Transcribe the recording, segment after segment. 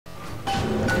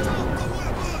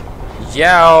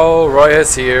Yo, Roy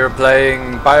Hess here,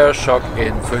 playing Bioshock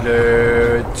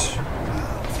Infinite.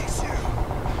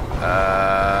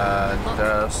 And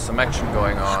there's some action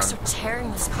going on. Are tearing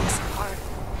this place apart.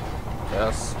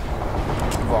 Yes.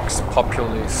 Vox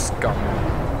Populi scum.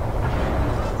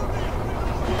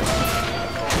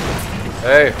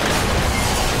 Hey.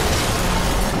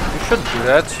 You shouldn't do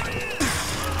that.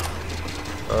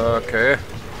 Okay.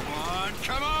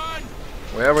 Come on!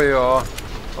 Wherever you are.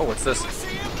 Oh, what's this?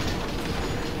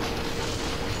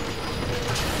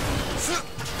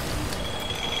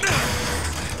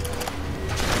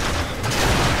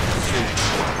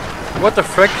 What the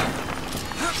frick?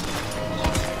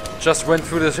 Just went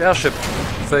through this airship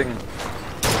thing.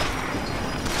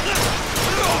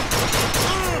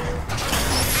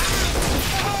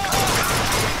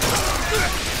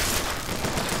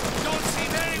 Don't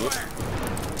seem anywhere!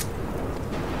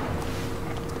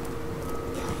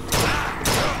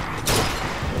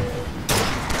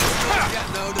 Got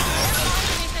no to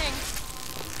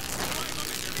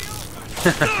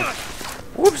this.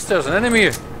 Whoops, there's an enemy!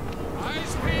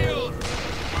 Eyes peeled!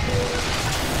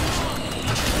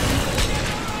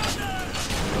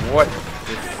 What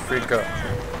the freaker?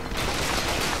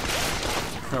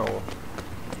 Oh.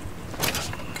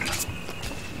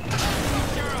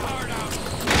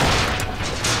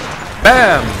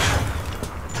 Bam!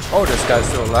 Oh, this guy's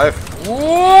still alive.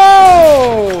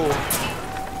 Whoa!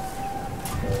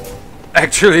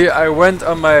 Actually, I went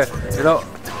on my, you know,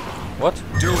 what?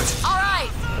 Do it!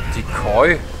 Alright!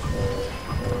 Decoy?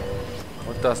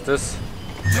 What does this?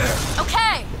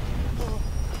 Okay!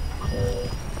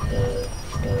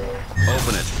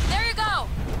 Open it. There you go!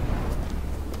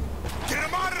 Get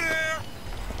him out of there!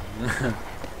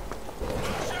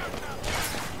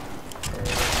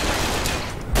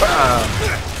 Bam!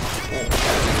 Oh,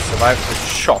 survived the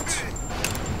shot.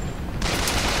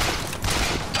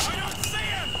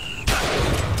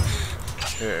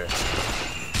 Okay.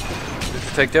 Did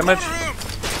you take damage?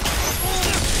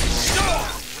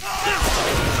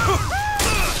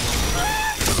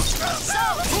 So,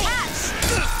 catch!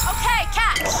 Okay,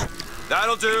 catch!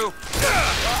 That'll do!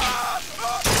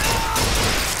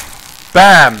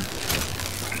 Bam!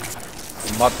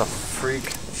 Mother freak.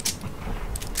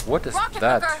 What is Rocket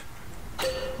that? hooker.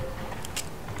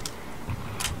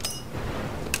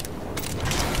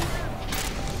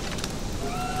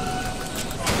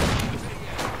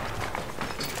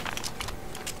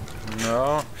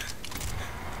 No.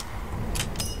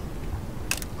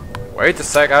 Wait a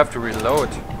sec, I have to reload.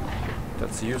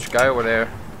 That's a huge guy over there.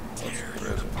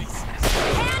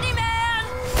 Candyman!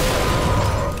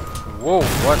 Whoa,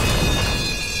 what?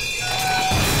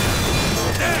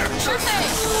 Sure thing!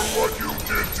 What you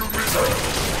did to me!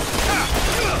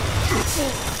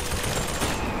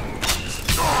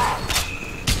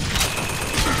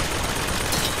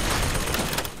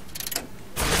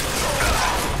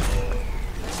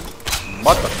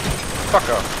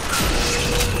 Motherfucker.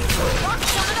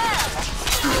 Rocket's over there!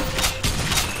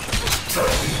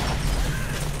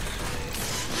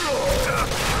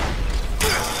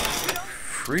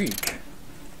 Freak.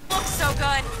 Looks so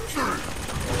good!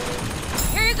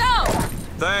 Here you go!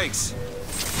 Thanks!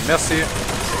 Merci.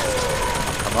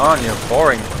 Come on, you're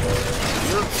boring.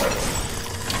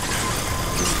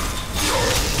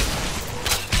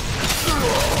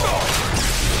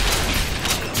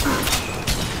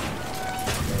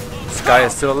 This guy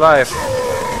is still alive.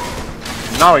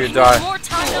 Now you die. More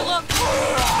time to look!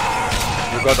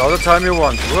 You got all the time you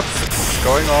want. Whoops, what's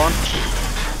going on?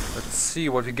 Let's see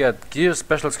what we get. Gear,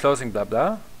 specials, closing, blah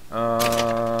blah.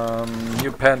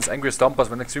 New pants, angry stompers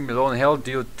when extremely low in health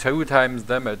deal 2 times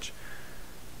damage.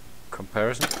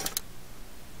 Comparison.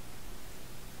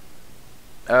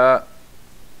 No.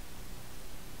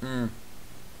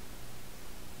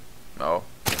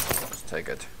 Let's take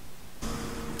it.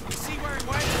 You see where he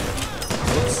went?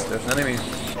 Oops, there's an enemy.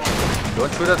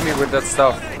 Don't shoot at me with that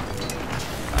stuff.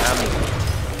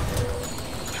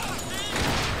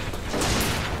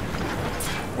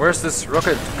 Where's this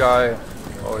rocket guy?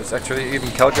 Oh, he's actually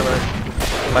even calculating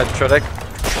my trajectory.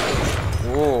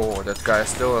 Whoa, that guy is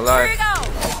still Here alive. you go!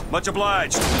 Much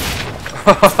obliged!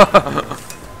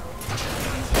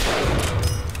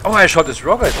 Oh, I shot this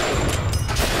rocket.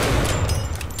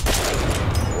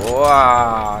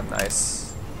 Wow,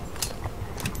 nice.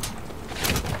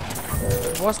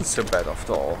 It wasn't so bad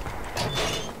after all.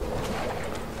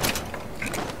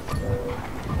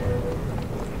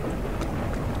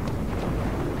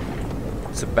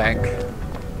 It's a bank.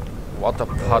 Water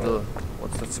puddle.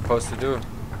 What's that supposed to do?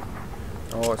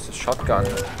 Oh, it's a shotgun.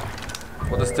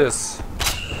 What is this?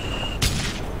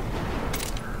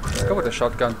 Let's go with the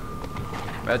shotgun.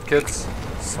 Medkits.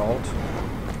 Salt.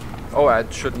 Oh, I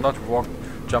should not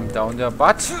jump down there,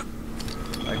 but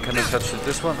I can attach to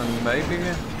this one, and maybe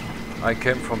I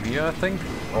came from here, I think.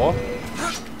 Or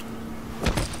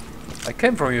I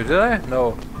came from here, did I?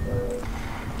 No.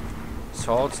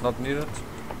 Salt's not needed.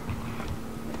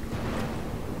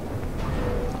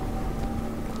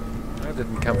 I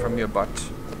didn't come from here, but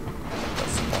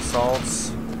there's some more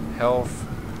salts. Health,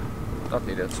 not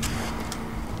needed.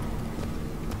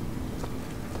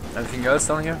 Anything else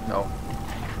down here? No.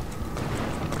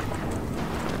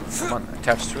 Come on,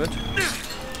 attach to it.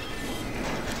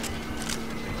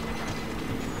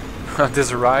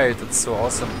 This ride, it's so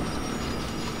awesome.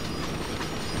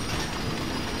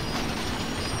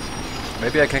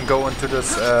 Maybe I can go into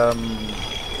this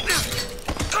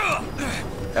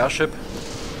airship.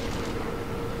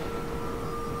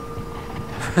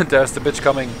 There's the bitch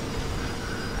coming.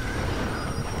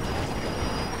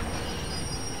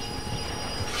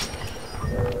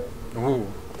 Ooh.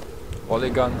 Volley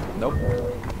gun. Nope.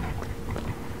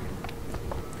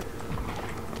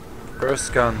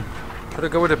 Burst gun. Should I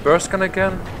go with a burst gun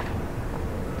again?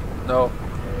 No.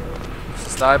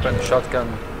 Sniper and shotgun.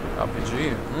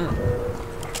 RPG.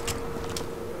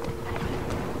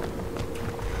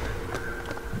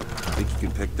 Think you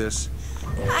can pick this?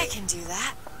 I can do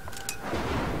that.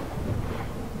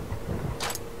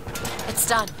 It's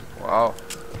done. Wow.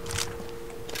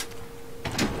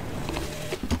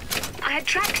 I had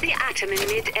tracked the atom in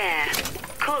mid-air.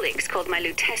 Colleagues called my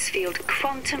Lutece field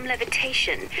quantum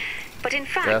levitation, but in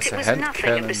fact There's it a was hand nothing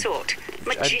of cannon, the sort.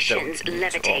 which I Magicians don't need or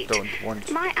levitate. don't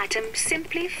want. My atom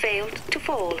simply failed to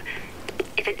fall.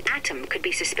 If an atom could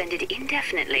be suspended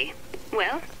indefinitely,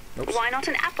 well, Oops. why not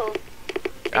an apple?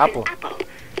 If Apple. an apple,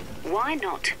 why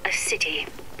not a city?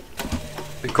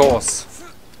 Because.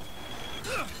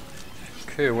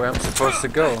 Okay, where am I supposed to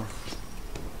go?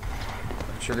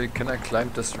 Actually, can I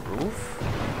climb this roof?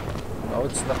 No,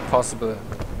 it's not possible.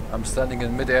 I'm standing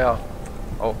in mid-air.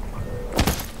 Oh.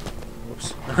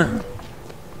 Whoops.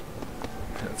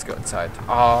 Let's go inside.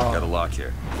 Ah, Got a lock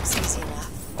here. It's easy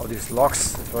enough. all these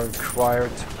locks that were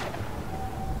required.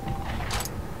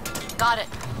 Got it.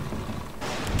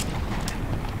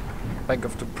 Bank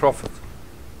of the Prophet.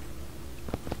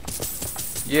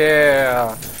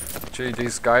 Yeah! Actually,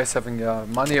 these guys having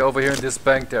money over here in this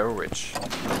bank, they're rich.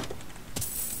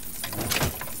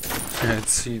 It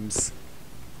seems.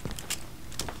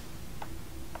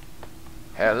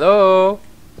 Hello?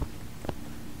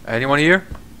 Anyone here?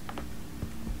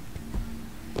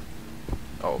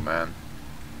 Oh man.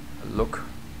 Look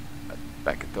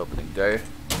back at the opening day.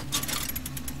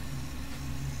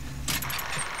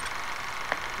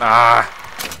 Ah!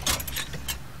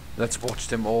 Let's watch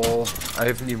them all. I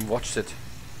haven't even watched it.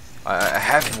 I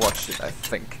have watched it, I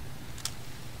think.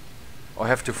 I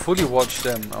have to fully watch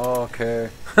them. Oh, okay.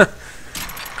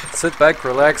 Sit back,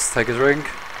 relax, take a drink.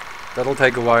 That'll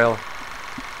take a while.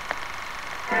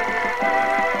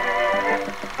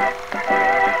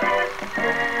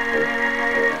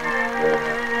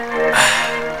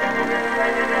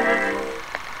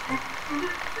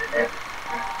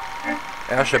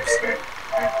 Airships.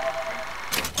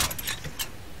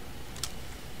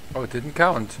 Oh, it didn't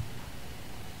count.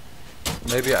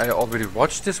 Maybe I already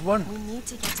watched this one? We need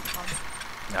to get to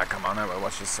kampf. Yeah, come on, I will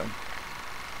watch this one.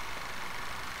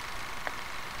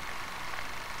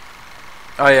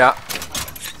 Oh yeah,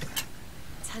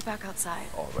 Let's head back outside.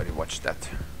 already watched that.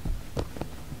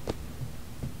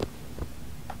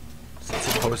 Is it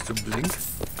supposed to blink?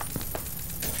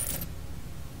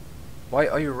 Why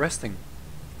are you resting?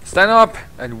 Stand up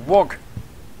and walk,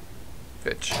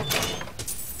 bitch.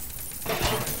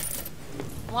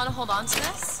 Want to hold on to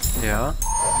this? Yeah.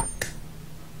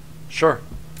 Sure.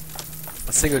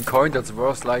 A single coin that's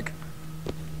worth like...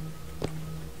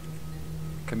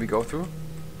 Can we go through?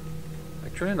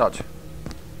 Actually not.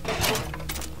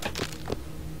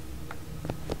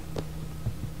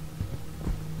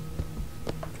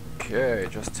 Okay,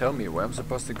 just tell me where I'm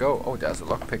supposed to go. Oh, there's a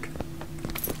lockpick.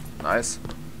 Nice.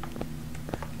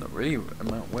 Not really.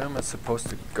 Where am I supposed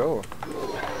to go?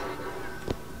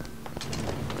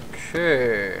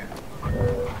 Okay.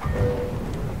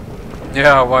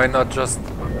 Yeah, why not just...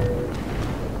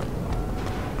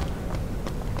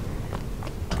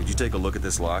 Could you take a look at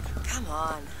this lock? Come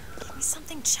on. Give me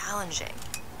something challenging.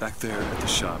 Back there at the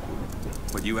shop.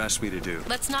 What you asked me to do.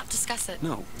 Let's not discuss it.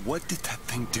 No, what did that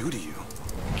thing do to you?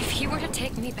 If he were to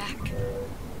take me back,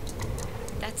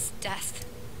 that's death,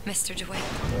 Mr.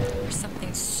 DeWitt. Or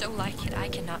something so like it I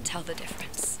cannot tell the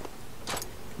difference.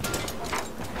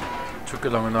 Took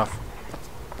it long enough.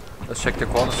 Let's check the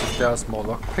corners if there are small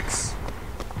lockpicks.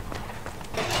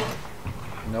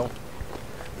 No.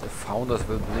 The founders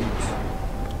will bleed.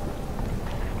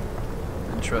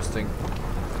 Interesting.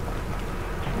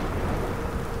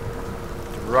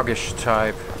 The ruggish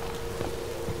type.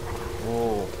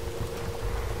 Whoa.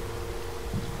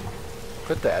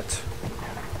 Look at that.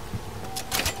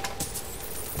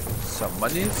 Some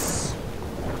monies.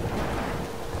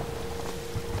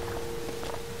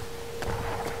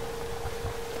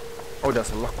 Oh,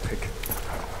 there's a lockpick.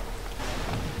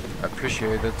 I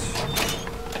appreciate it.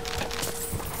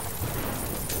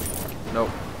 No,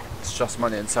 it's just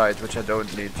money inside, which I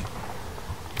don't need.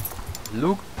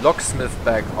 Locksmith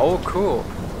bag. Oh, cool.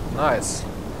 Nice.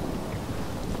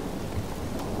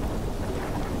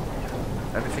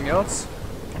 Anything else?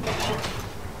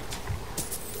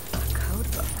 A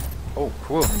code book. Oh,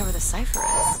 cool. I wonder where the cipher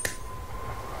is.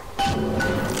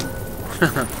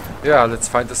 Yeah, let's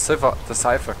find the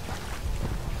cipher.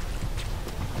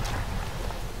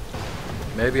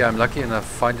 Maybe I'm lucky and I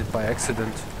find it by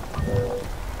accident.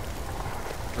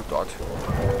 Oh god.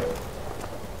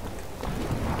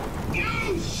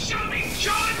 You shall be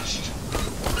judged!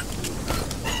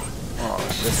 Oh,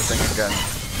 this thing again.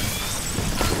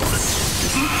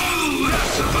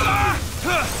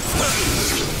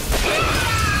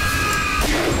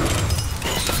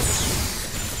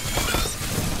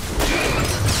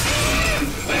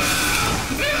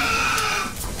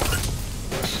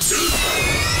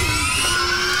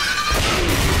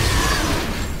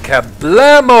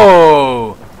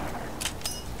 Kablamo!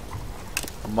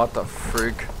 Mother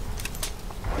freak.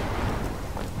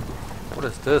 What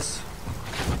is this?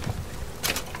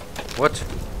 What?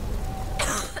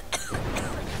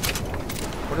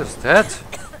 What is that?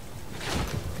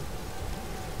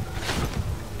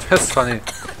 That's funny.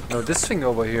 No, this thing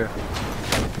over here.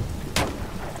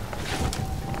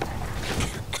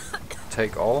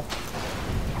 Take all.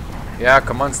 Yeah,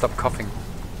 come on, stop coughing.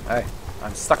 Hey,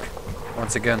 I'm stuck.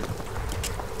 Once again.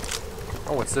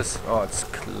 Oh, what's this? Oh, it's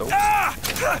closed.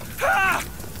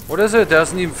 What is it?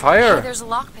 There's even fire. Hey, there's a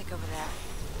lockpick over there.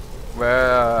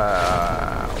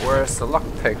 Where's the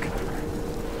lockpick?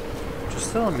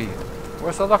 Just tell me.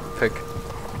 Where's the lockpick?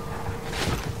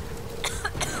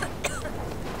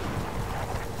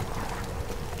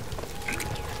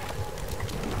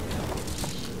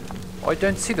 I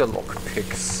don't see the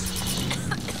lockpicks.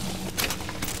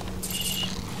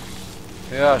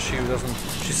 Yeah, she doesn't.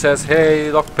 She says, "Hey,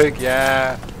 lockpick,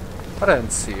 yeah," but I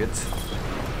didn't see it.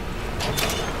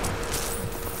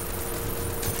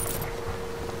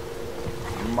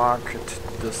 Market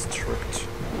district.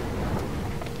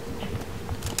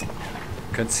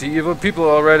 Can see evil people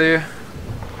already.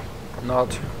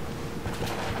 Not.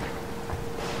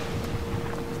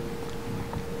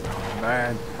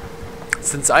 Man.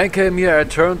 Since I came here, I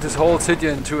turned this whole city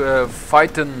into a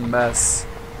fighting mess.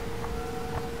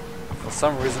 For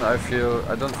some reason, I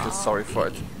don't feel sorry for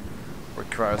it.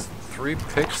 Requires 3 I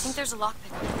think picks. there's a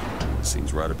lockpick over there.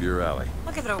 Seems right up your alley.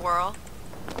 I'll give it a whirl.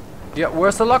 Yeah,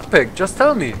 where's the lockpick? Just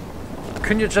tell me.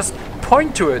 Can you just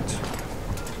point to it?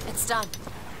 It's done.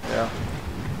 Yeah.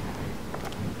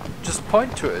 Just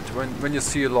point to it when you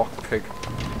see a lockpick.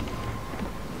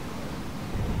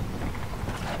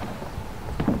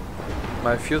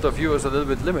 My field of view is a little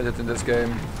bit limited in this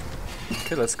game.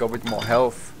 Okay, let's go with more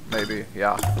health, maybe.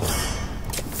 Yeah.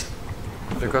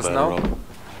 Because now,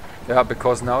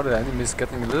 because now the enemy is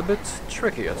getting a little bit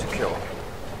trickier to kill.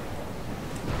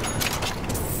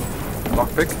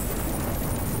 Lockpick.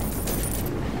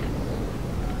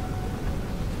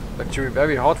 Actually,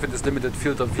 very hard with this limited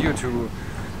field of view to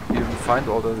even find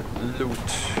all the loot,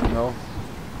 you know.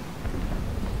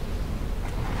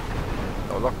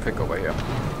 No lockpick over here.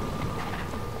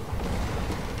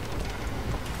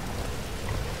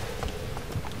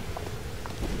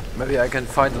 Maybe I can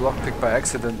find the lockpick by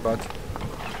accident, but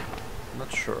I'm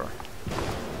not sure.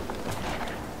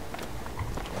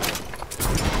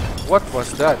 What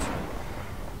was that?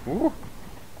 Ooh.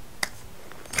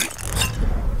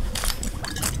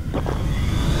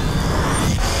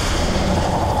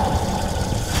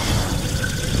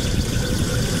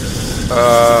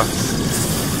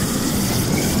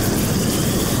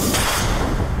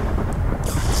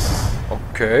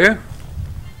 Okay.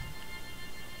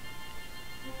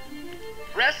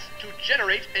 Press to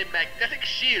generate a magnetic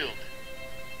shield.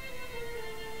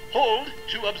 Hold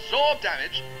to absorb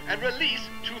damage and release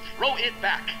to throw it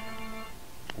back.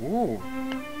 Ooh.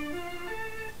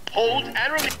 Hold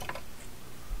and release.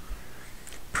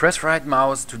 Press right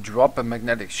mouse to drop a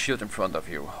magnetic shield in front of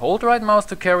you. Hold right mouse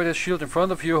to carry the shield in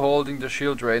front of you, holding the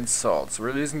shield drains salts.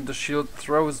 Releasing the shield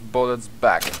throws bullets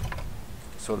back.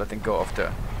 So letting go of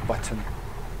the button.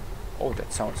 Oh,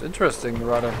 that sounds interesting,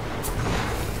 rather.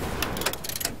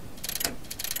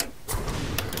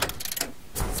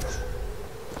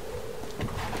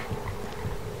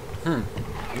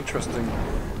 Interesting.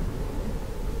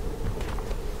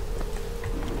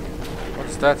 What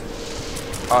is that?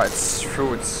 Ah, it's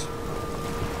fruits.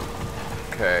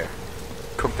 Okay.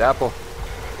 Cooked apple.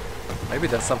 Maybe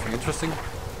that's something interesting.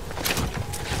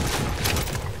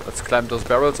 Let's climb those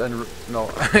barrels and no,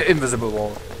 invisible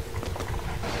wall.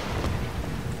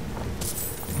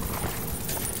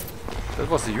 That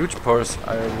was a huge purse.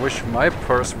 I wish my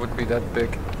purse would be that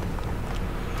big.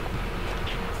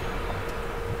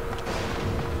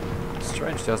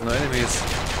 Strange, there's no enemies.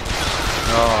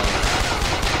 No.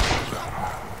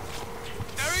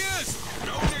 There he is!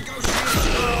 No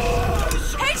negotiation!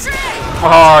 Hatred!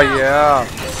 Oh yeah.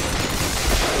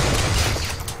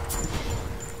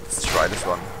 Let's try this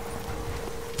one.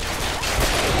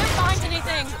 Can't find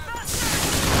anything.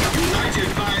 United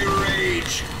by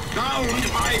rage, bound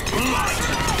by blood.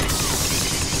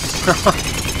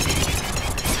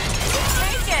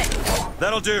 Take it.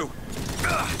 That'll do.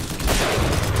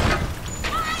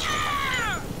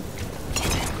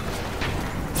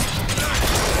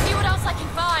 See what else I can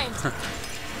find.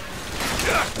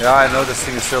 Yeah, I know this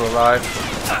thing is still alive.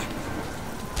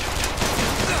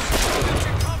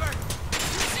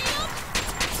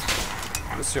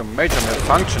 This is your major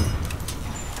malfunction.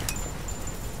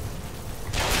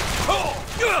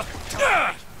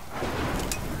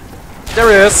 There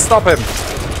he is, stop him!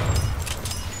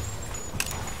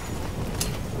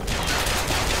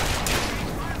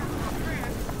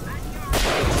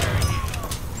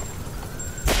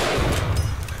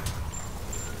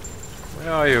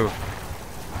 Where are you?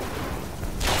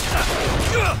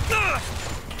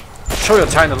 Show your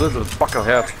tiny little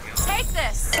buckelhead. Take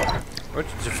this. Where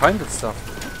did you find that stuff?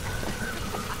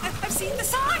 I've seen the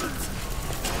signs.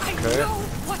 I Okay. know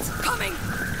what's coming.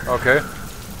 Okay.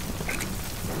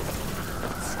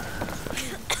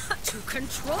 To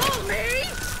control me.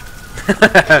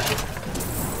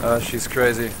 She's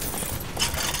crazy.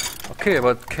 Okay,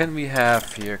 what can we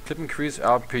have here? Clip increase,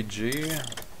 RPG,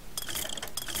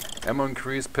 ammo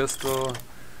increase, pistol,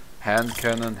 hand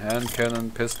cannon,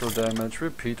 pistol damage,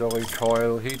 repeat or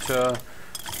recoil, heater,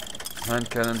 hand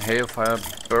cannon, hailfire,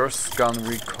 burst gun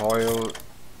recoil.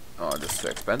 Oh, this is too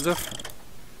expensive.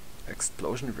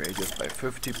 Explosion radius by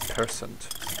 50%.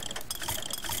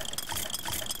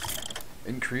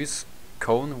 Increase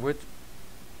cone width.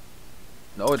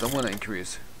 No, I don't want to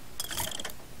increase.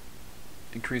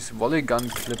 Increase volley gun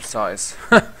clip size.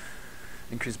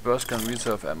 Increase burst gun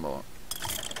reserve ammo.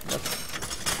 What?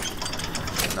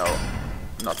 No,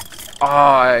 not.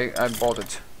 Ah, I bought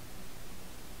it.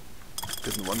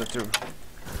 Didn't want it to.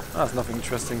 Ah, it's nothing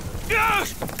interesting.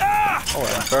 Oh,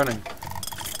 I'm burning.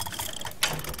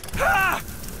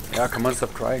 Yeah, come on,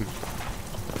 stop crying.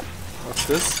 What's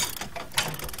this?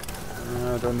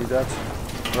 I don't need that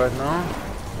right now.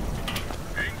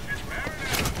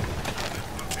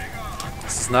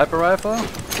 Sniper rifle.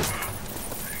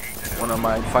 Wanna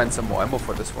might find some more ammo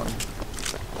for this one.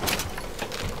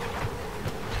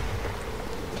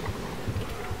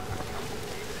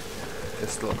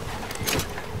 Pistol.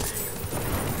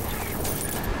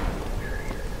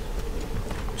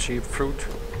 Cheap fruit.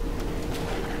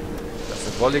 That's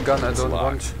a volley gun I don't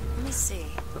want. Let me see.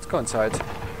 Let's go inside.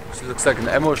 This looks like an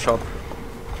ammo shop.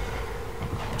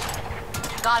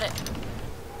 Got it.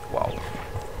 Wow.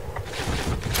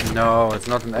 No, it's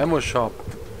not an ammo shop.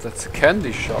 That's a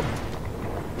candy shop.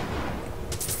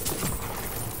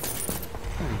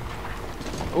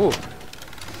 Oh.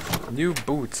 New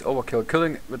boots. Overkill.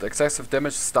 Killing with excessive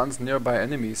damage stuns nearby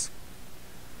enemies.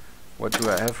 What do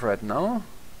I have right now?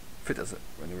 Fit as a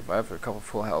when you revive, recover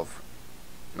full health.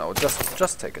 No,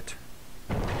 just take it.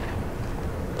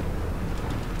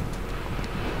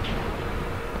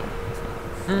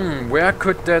 Where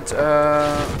could that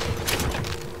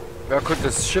where could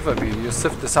this shiver be? You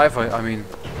decipher, I mean.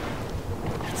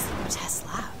 It's the test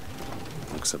lab.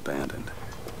 Looks abandoned.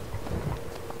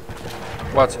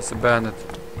 What is abandoned?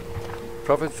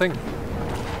 Profit thing?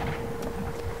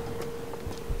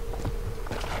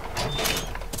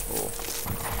 Oh.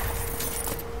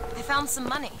 I found some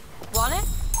money. Want it?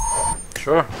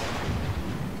 Sure.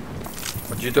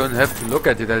 But you don't have to look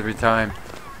at it every time.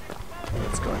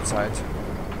 Let's go inside.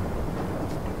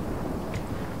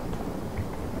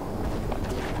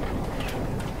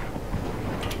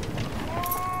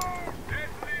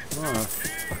 Oh.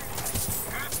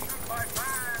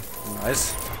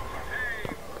 Nice.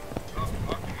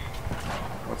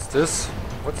 What's this?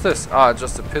 What's this? Ah,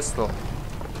 just a pistol.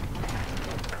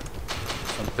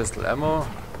 Some pistol ammo.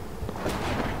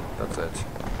 That's it.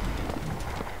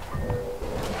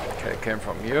 Okay, came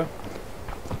from here.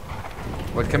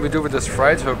 What can we do with this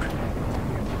fried hook?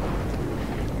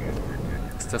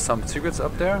 Is there some secrets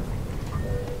up there?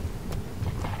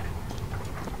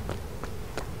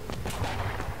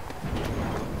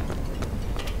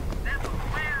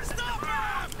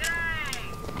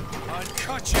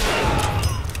 Uncut you!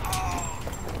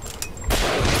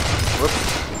 Whoops.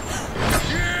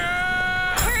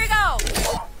 Here you go!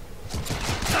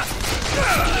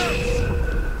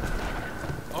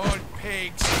 On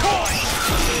pigs!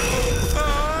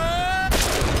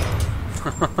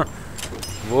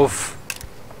 Woof.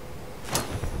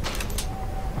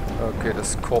 Okay,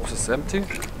 this corpse is empty.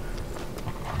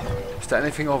 Is there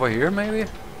anything over here, maybe?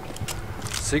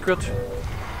 Secret?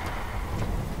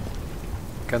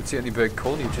 Can't see any big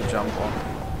Coney to jump on.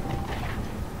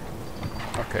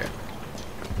 Okay.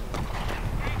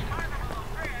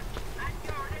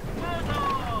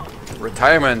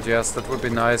 Retirement, yes, that would be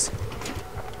nice.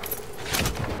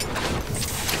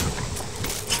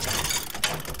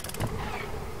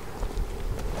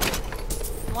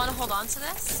 You want to hold on to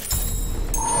this?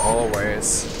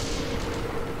 Always.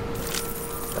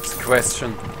 That's the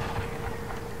question.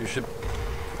 You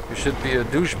should be a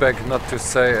douchebag not to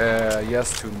say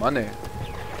yes to money.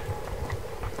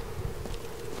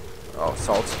 Oh,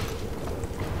 salt.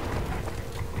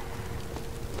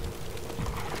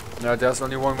 No, there's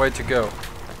only one way to go.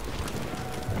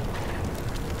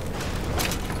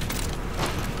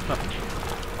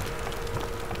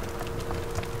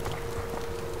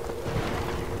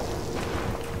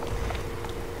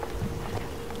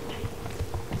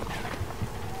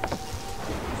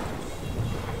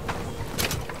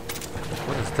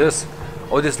 What is this?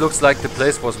 Oh, this looks like the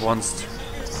place was once.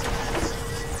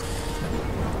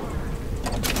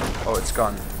 Oh, it's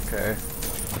gone. Okay.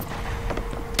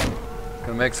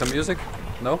 Can I make some music?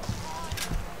 No?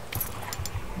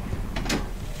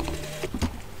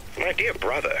 My dear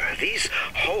brother, these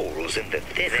holes in the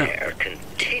thin air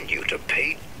continue to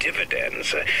pay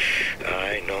dividends.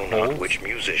 I know not which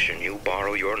musician you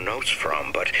borrow your notes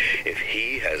from, but if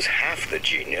he has half the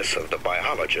genius of the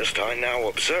biologist I now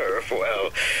observe, well,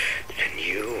 then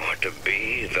you are to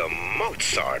be the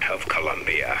Mozart of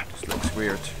Columbia. This looks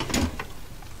weird.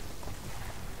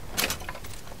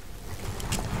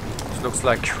 Looks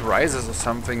like Crisis or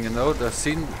something, you know, the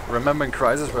scene, remember in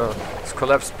Crisis where this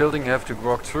collapsed building you have to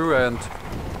walk through and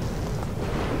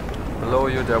below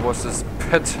you there was this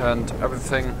pit and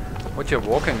everything. What you're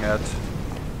walking at?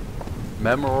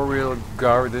 Memorial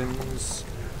Gardens.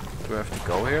 Do I have to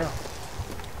go here?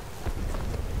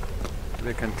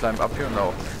 We can climb up here?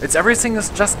 No. It's everything is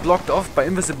just blocked off by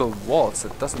invisible walls.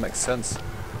 It doesn't make sense.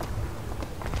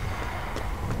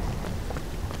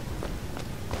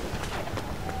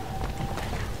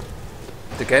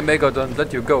 The game maker don't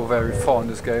let you go very far in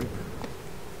this game.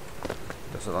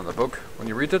 There's another book. When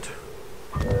you read it.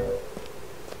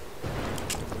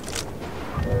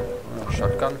 Oh,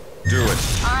 shotgun. Do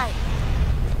it. Alright.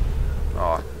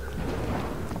 Oh.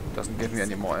 Doesn't give me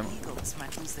any more ammo. Eagles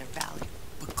might lose their value,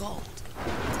 but gold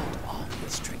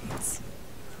always trades.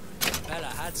 Bet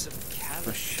I had some cavities.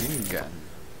 Machine gun.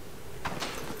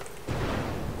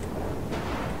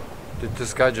 Did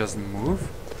this guy just move?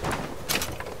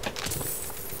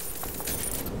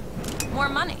 More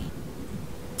money.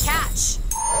 Catch.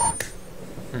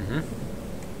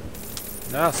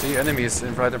 Ah, see, enemies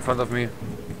right in front of me.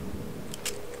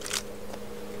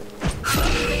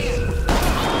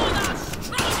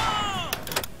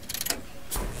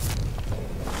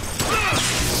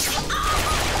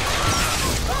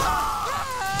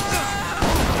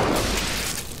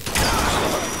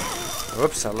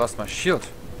 Oops, I lost my shield.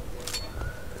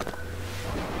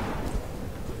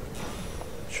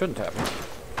 Shouldn't happen.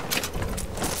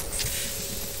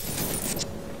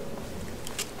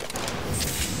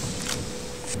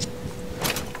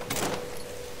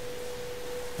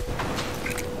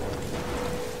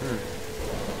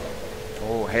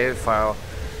 Oh, hailfire.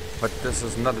 But this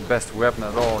is not the best weapon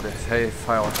at all, this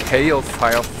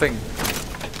hailfire thing.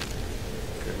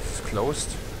 Okay, it's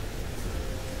closed.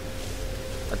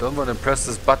 I don't want to press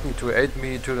this button to aid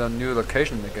me to the new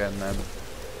location again, man.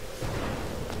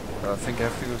 But I think I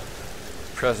have to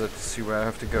press it to see where I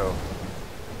have to go.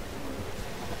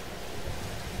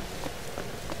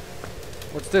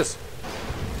 What's this?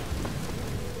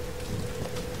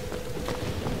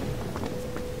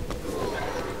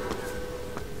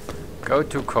 Go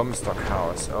to Comstock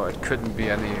House. Oh, it couldn't be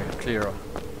any clearer.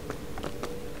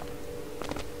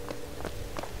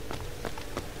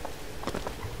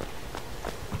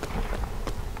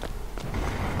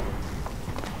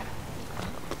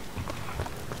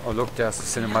 Oh look, there's a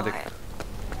cinematic.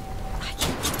 I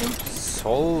keep thinking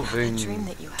Solving the dream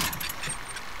that you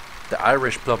had. the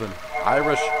Irish problem.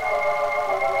 Irish.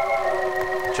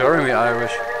 Jeremy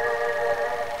Irish.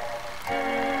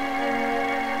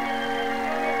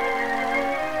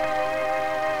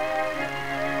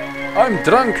 I'm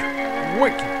drunk!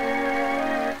 Wick!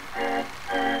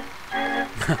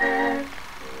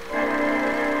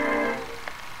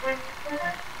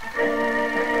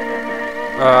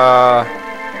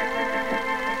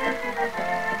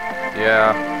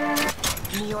 Yeah.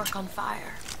 New York on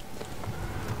fire.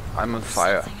 I'm on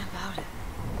fire. Something about it.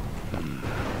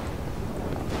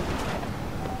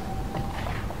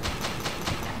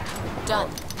 Done.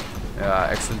 Yeah,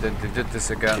 accidentally did this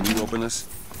again. Can you open this?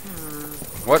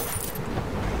 What?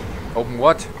 Open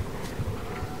what?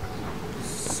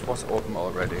 This was open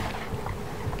already.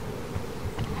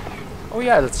 Oh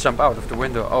yeah, let's jump out of the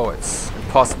window. Oh, it's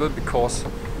impossible because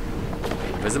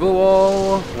invisible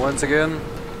wall once again.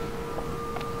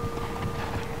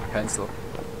 Pencil.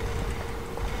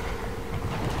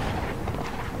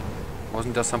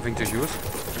 Wasn't there something to use?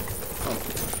 Oh.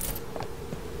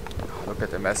 Look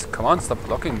at the mess. Come on, stop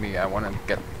blocking me. I want to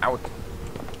get out.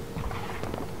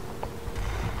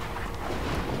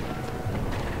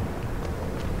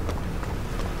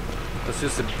 Let's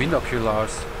use the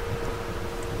binoculars.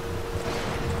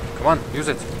 Come on, use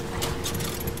it.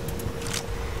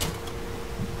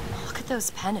 Look at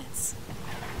those pennants.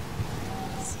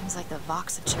 Seems like the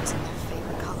Vox have chosen their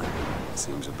favorite color.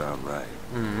 Seems about right.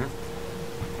 Mm-hmm.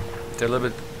 They're a little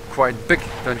bit quite big,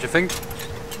 don't you think?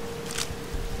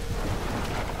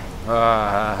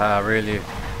 Really?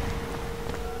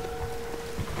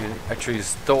 You actually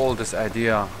stole this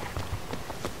idea.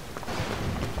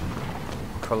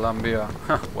 Colombia.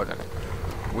 Huh, what a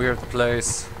weird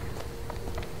place.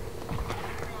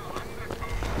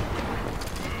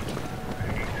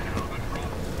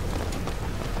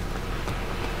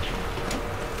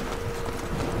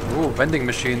 Ooh, vending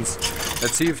machines.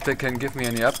 Let's see if they can give me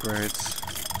any upgrades.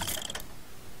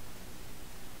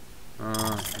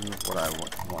 Not what I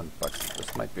want, but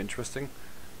this might be interesting.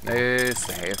 It's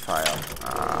the hailfire.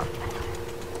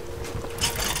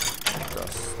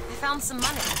 I found some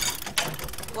money.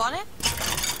 Want it?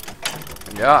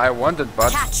 Yeah, I want it,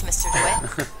 but... Catch, Mr.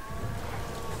 DeWitt.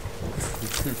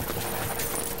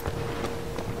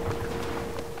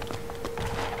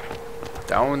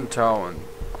 Downtown.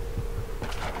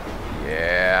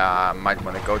 Yeah, I might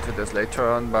want to go to this later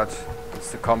on, but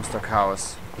it's the Comstock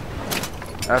house.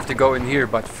 I have to go in here,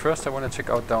 but first I want to check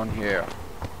out down here.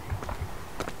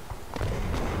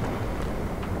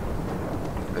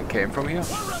 They came from here?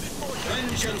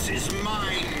 Vengeance is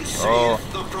mine, Oh.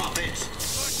 saith the prophet.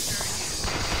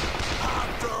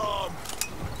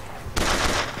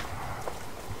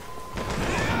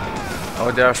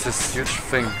 Oh, there's this huge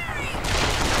thing.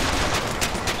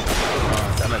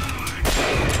 Oh, damn it.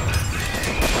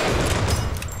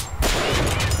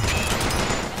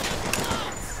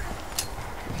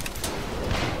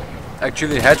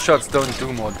 Actually, headshots don't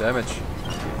do more damage.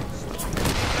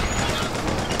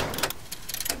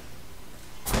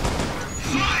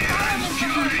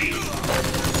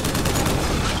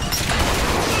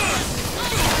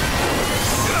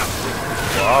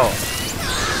 Wow.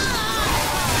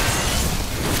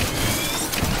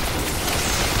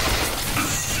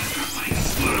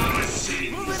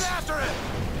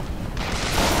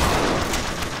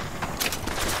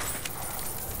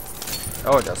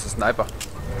 Oh, there's a sniper.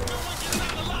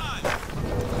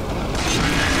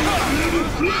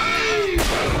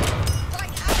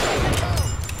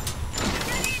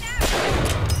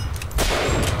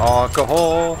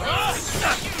 Alcohol.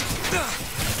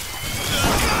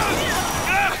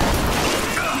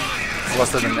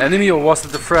 Was it an enemy or was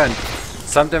it a friend?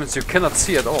 Sometimes you cannot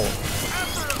see at all.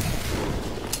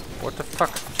 What the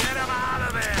fuck? Get him out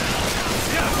of there!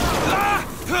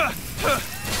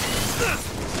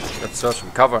 Let's search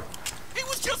and cover. He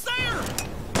was just there!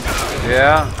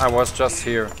 Yeah, I was just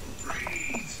here.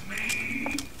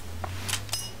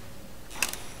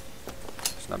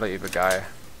 There's another evil guy.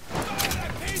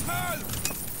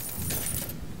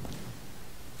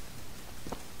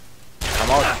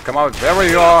 Come out, wherever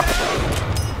you are!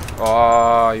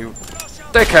 Oh, you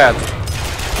dickhead!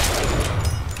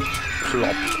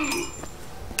 Plop.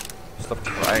 Stop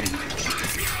crying.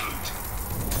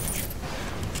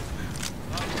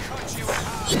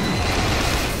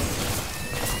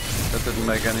 That didn't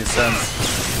make any sense.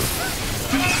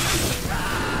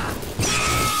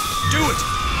 Do it!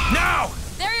 Now!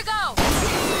 There you go!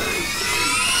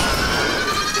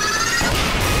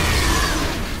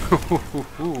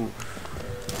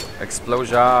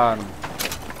 Explosion!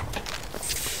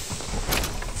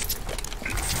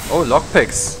 Oh,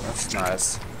 lockpicks! That's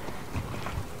nice.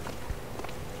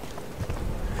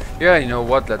 Yeah, you know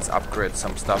what? Let's upgrade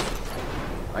some stuff.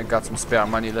 I got some spare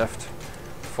money left.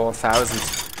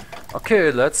 4,000.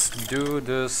 Okay, let's do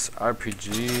this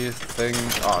RPG thing.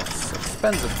 Oh, it's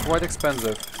expensive, quite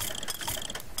expensive.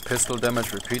 Pistol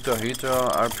damage, repeater, heater,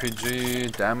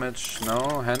 RPG damage,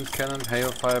 no. Hand cannon,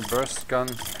 hailfire, burst gun,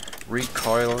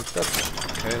 recoil, that's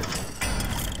okay.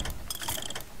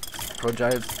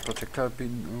 Projectile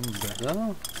beam,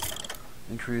 better.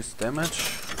 Increased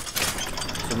damage.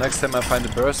 So next time I find a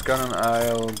burst gun,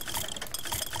 I'll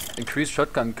increase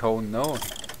shotgun cone, no.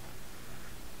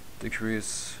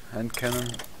 Decrease hand cannon.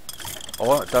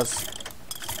 Or does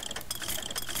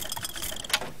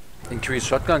increase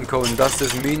shotgun cone. Does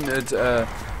this mean it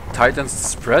tightens the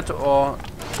spread or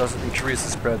does it increase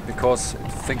the spread? Because I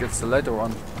think it's the later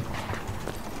one.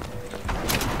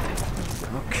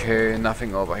 Okay,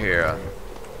 nothing over here.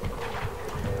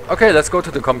 Okay, let's go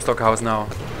to the Comstock house now.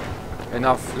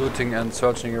 Enough looting and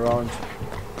searching around.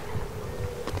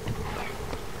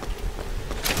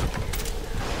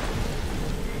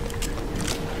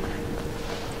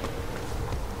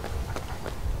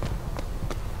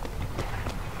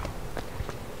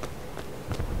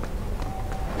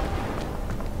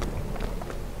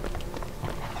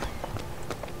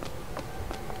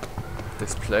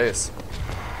 This place.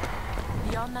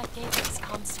 Beyond that gate is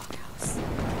Comstock house.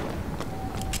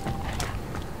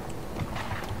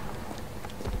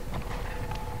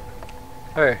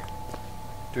 Hey,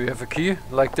 do you have a key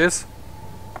like this?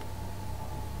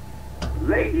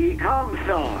 Lady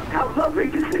Comstock, how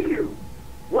lovely to see you.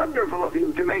 Wonderful of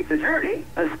you to make the journey,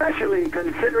 especially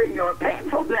considering your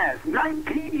painful death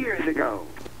 19 years ago.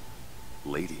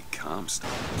 Lady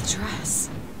Comstock? The dress.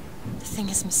 The thing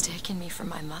has mistaken me for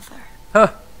my mother.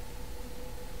 Huh.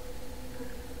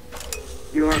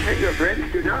 Your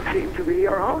fingerprints do not seem to be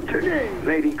your own today,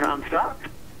 Lady Comstock.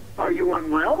 Are you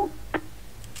unwell?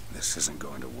 This isn't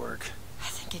going to work. I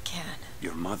think it can.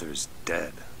 Your mother's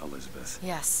dead, Elizabeth.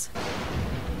 Yes. I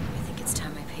think it's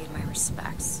time I paid my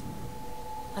respects.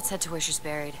 Let's head to where she's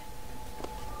buried.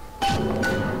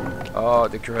 Oh,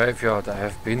 the graveyard. I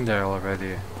have been there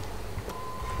already.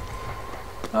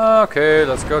 Okay,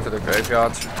 let's go to the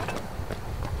graveyard.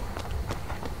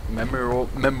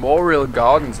 Memorial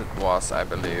Gardens it was, I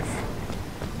believe.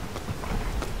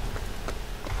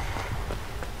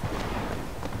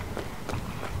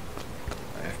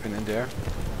 I have been in there.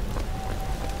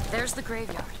 There's the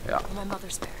graveyard. Yeah. Where my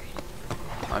mother's buried.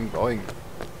 I'm going.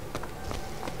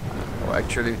 Oh,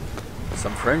 actually,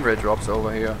 some frame rate drops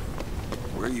over here.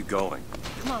 Where are you going?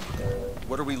 Come on.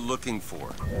 What are we looking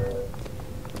for?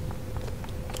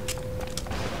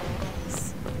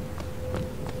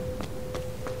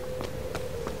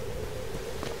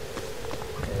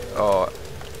 Oh.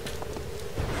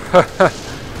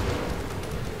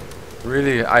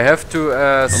 Really, I have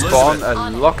to spawn a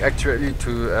lock actually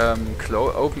to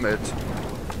open it.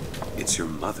 It's your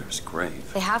mother's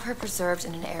grave. They have her preserved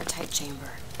in an airtight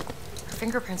chamber. Her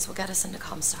fingerprints will get us into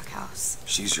Comstock House.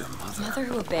 She's your mother. A mother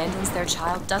who abandons their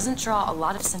child doesn't draw a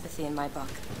lot of sympathy in my book.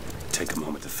 Take a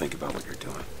moment to think about what you're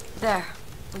doing. There.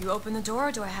 Will you open the door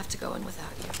or do I have to go in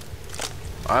without you?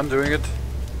 I'm doing it.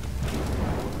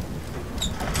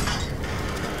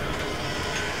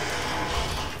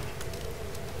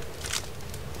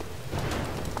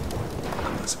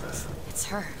 Elizabeth. It's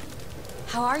her.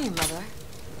 How are you, Mother?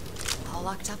 All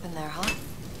locked up in there, huh?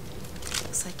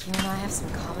 Looks like you and I have some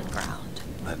common ground.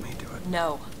 Let me do it.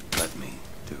 No. Let me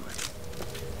do it.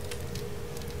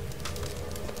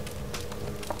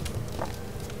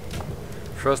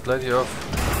 First lady of...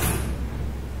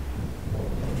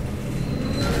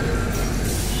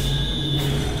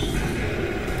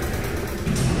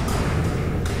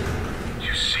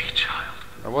 You see, child.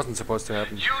 That wasn't supposed to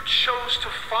happen. You chose to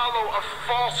follow a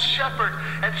false shepherd,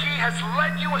 and he has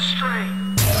led you astray.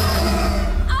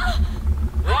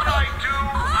 What I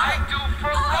do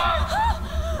for love.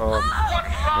 What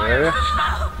liar does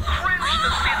not cringe to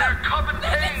see their coven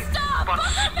pain, but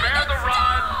spare the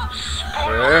rod,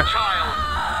 spoil the child.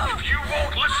 If you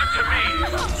won't listen to me,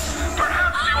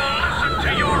 perhaps you will listen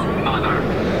to your mother.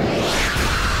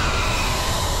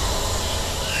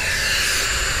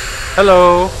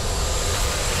 Hello.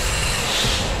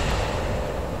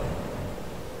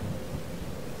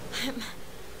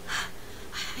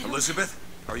 Elizabeth,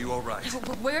 are you all right?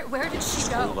 Where did she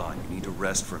go? Hold on, you need to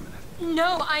rest for a minute.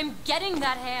 No, I'm getting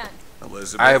that hand.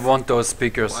 Elizabeth, I want those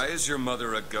speakers. why is your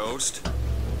mother a ghost?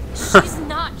 She's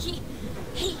not. He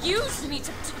used me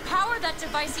to power that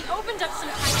device. He opened up some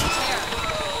kind of tear.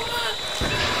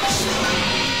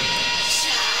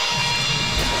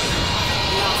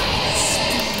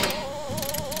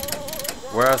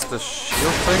 Where's the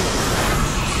shield thing?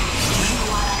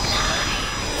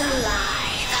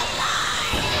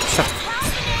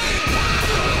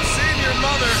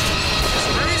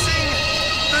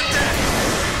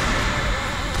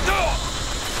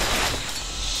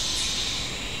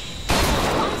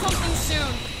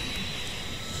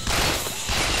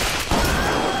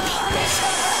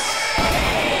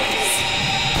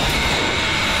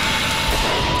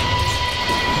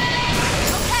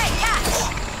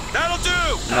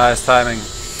 Nice timing.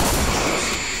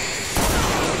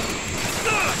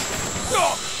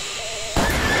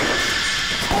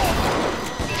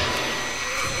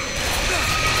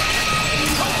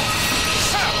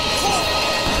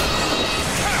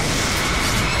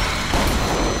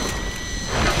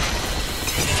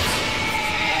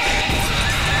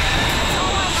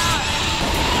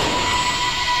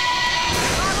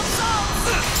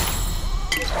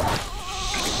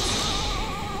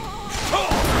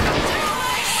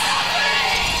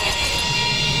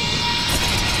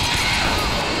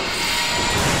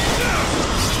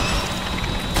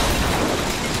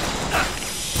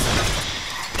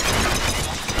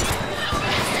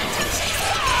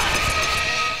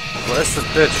 Where's the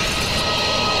bitch?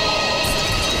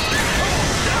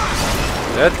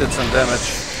 That did some damage.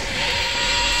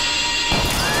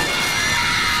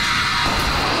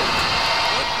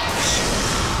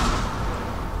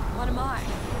 What am I?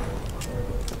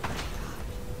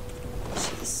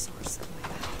 She's the source of my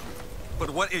power. But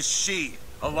what is she?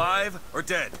 Alive or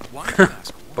dead? Why do you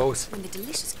ask? Both. When the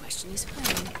delicious question is when.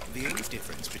 The only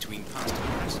difference between past and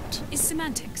present Is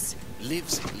semantics.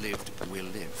 lives, lived, will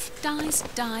live. Dies,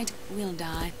 died, will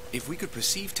die. If we could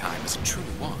perceive time as it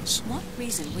truly was, What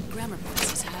reason would grammar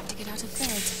professors have to get out of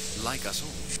bed? like us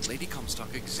all, Lady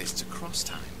Comstock exists across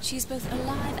time. She's both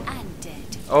alive and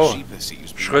dead. Oh, She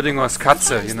perceives Schrödinger's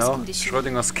Katze, you know?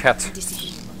 Schrödinger's cat.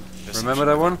 Disagreeable. Remember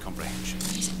that one? Comprehension.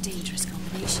 It's a dangerous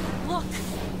combination. Look!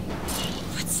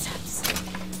 Footsteps.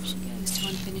 She goes to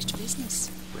unfinished business.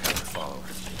 We have to follow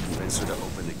her. Convince her to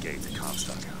open the gate to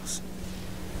Comstock House.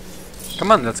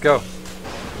 Come on, let's go.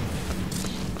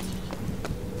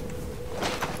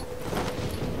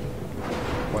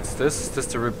 What's this? Is this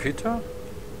the repeater?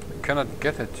 I cannot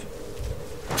get it.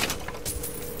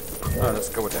 Oh, let's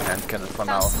go with the hand cannon for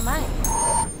now. Found some money.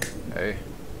 Hey.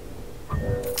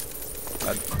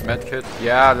 Medkit.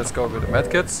 Yeah, let's go with the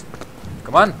medkits.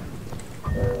 Come on.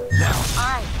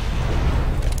 Alright.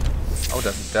 Oh,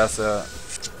 there's a...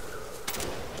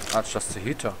 Ah, it's just a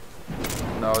heater.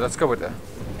 No, let's go with the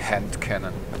hand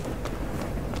cannon.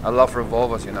 I love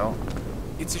revolvers, you know.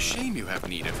 It's a shame you have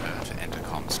need of her to enter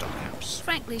Comstock House.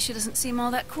 Frankly, she doesn't seem all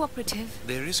that cooperative.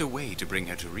 There is a way to bring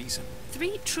her to reason.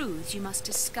 3 truths you must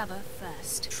discover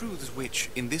first. Truths which,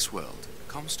 in this world,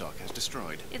 Comstock has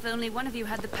destroyed. If only one of you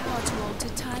had the power to alter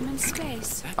time and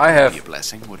space. That I would have. be a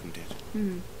blessing, wouldn't it?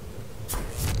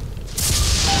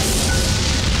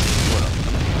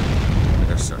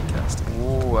 They're sarcastic.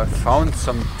 Ooh, I found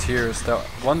some tears. That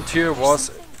one tear was...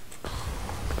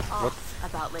 What?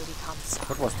 About Lady Comstock.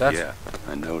 What was that? Yeah,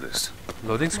 I noticed.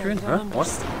 Loading screen? Huh? What?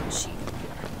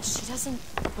 She doesn't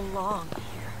belong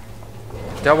here.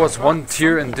 There was one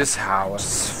tear in this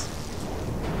house.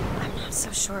 I'm not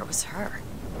so sure it was her.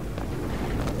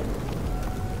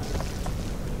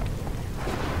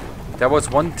 There was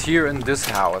one tear in this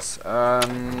house.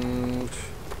 And...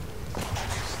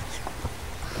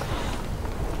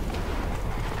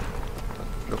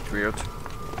 looked weird.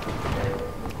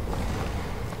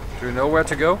 Do you know where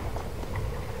to go?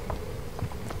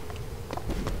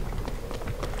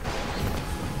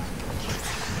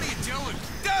 What are you doing?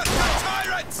 Death to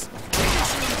tyrants!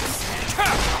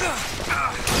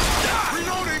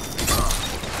 Reloading!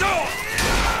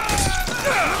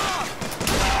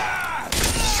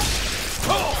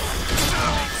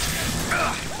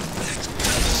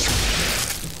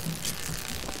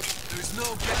 There's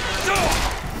no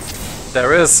getting.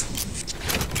 There is.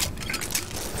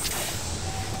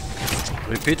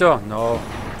 Repeater? No.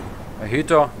 A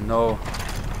heater? No.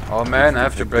 Oh man, I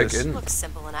have to break in. Looks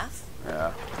simple enough.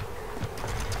 Yeah.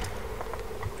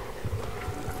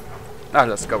 Ah,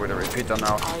 let's go with the repeater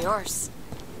now. All yours.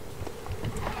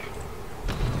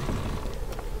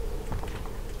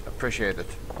 Appreciate it.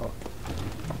 Oh.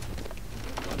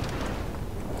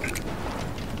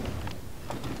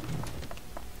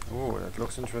 Ooh, that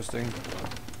looks interesting.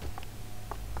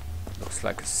 Looks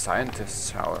like a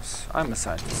scientist's house. I'm a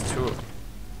scientist too.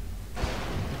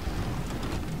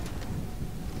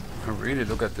 Really,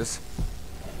 look at this.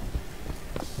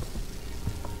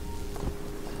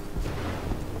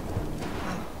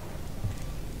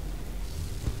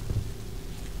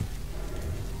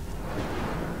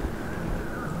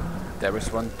 There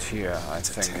is one tear, I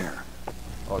think. Tear.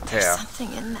 Or There's tear.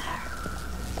 something in there.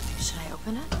 Should I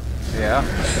open it? Yeah.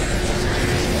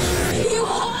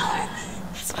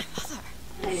 That's my mother.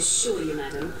 I assure you,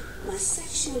 madam, my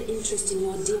sexual interest in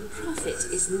your dear prophet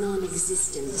is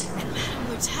non-existent. And Madame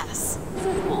Lutece.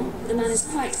 Furthermore, the man is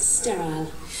quite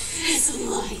sterile. It's a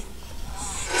lie.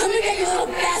 Come again, you little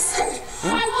bastard! I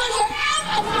want her out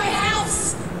of my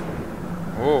house!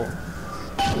 Oh.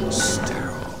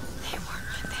 Sterile. They weren't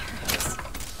my parents.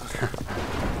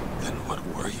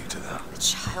 The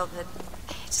child that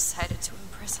he decided to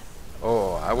imprison.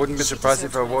 Oh, I wouldn't be surprised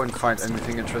if I won't find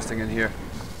anything interesting in here.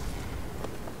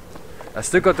 I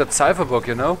still got that cipher book,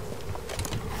 you know?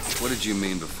 What did you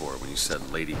mean before when you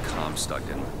said Lady Comstock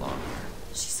didn't belong here?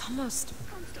 She's almost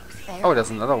there. Oh, there's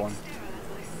another one.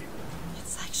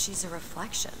 It's like she's a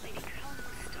reflection.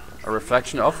 A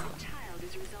reflection of?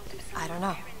 I don't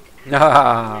know.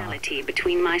 Reality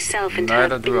between myself and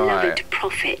Neither her do beloved I.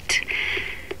 prophet.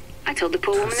 I told the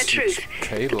poor woman the truth. That the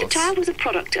Cables. child was a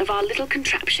product of our little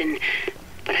contraption.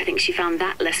 But I think she found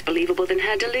that less believable than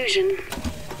her delusion.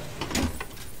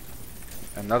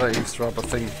 Another eavesdropper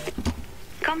thing.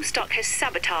 Comstock has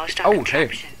sabotaged our Oh, hey.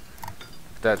 contraption.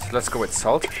 Let's go with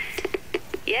salt.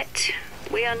 Yet,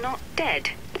 we are not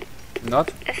dead.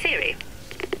 Not? A theory.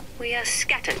 We are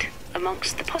scattered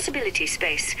amongst the possibility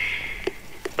space.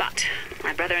 But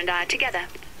my brother and I are together,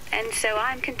 and so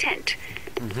I'm content.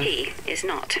 He is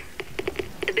not.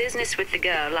 The business with the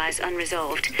girl lies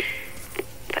unresolved.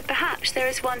 But perhaps there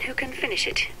is one who can finish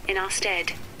it in our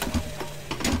stead.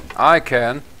 I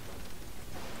can.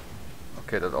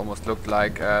 Okay, that almost looked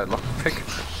like a lockpick.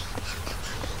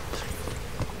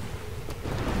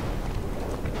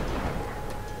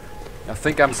 I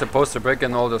think I'm supposed to break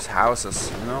in all those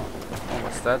houses, you know? Oh,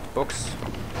 what's that? Books?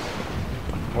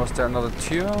 Was there another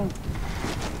tier?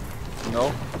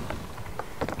 No.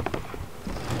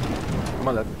 Come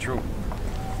on, let me through.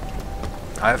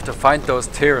 I have to find those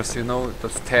tiers, you know,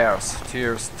 those tears,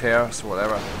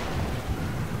 whatever.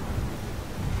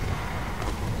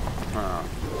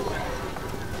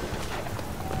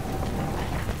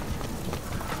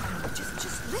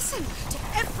 Just listen to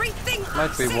everything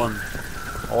Might be one.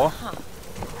 Or?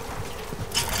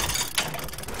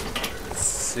 Let's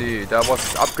see, that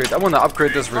was upgrade. I want to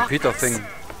upgrade this repeater thing. You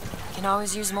can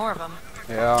always use more of them.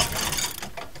 Yeah.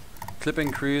 Clip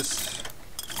increase.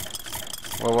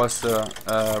 What was the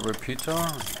repeater?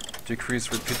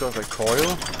 Decrease repeater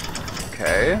recoil.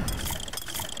 Okay.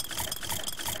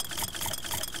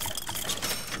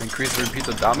 Increase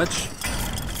repeater damage.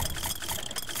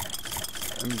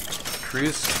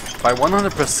 Increase by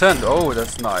 100%. Oh,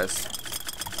 that's nice.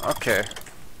 Okay.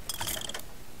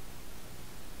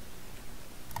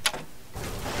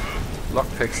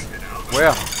 Lockpicks.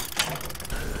 Where?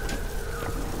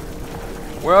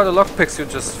 Where are the lockpicks you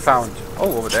just found?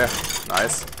 Oh, over there.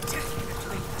 Nice.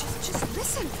 Just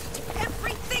listen to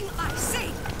everything I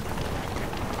say.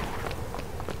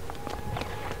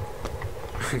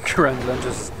 Grand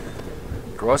lunches.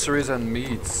 Groceries and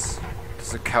meats. This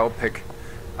is a cow pick.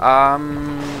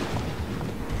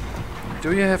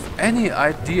 Do you have any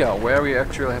idea where we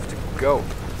actually have to go?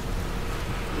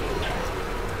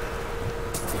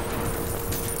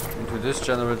 Into this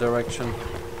general direction.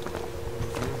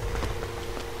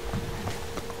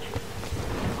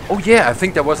 Oh yeah, I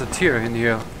think there was a tier in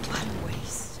here. What a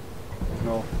waste.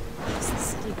 No. Is the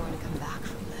city going to come back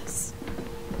from this?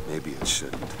 Maybe it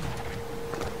shouldn't.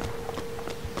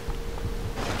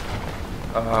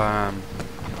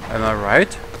 Am I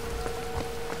right?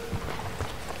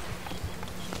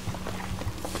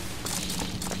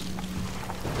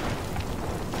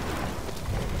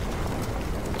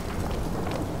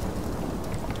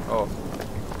 Oh.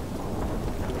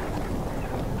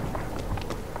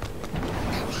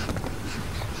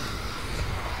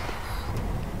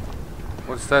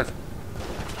 What's that?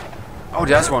 Oh,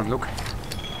 there's one, look.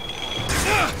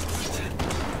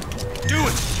 Do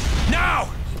it! Now!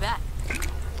 You bet.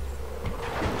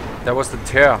 That was the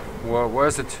tear. Where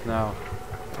is it now?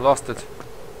 Lost it.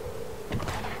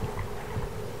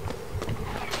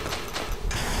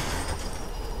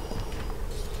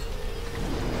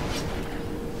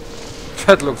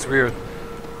 That looks weird.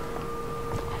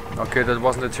 Okay, that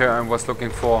wasn't the tear I was looking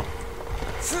for.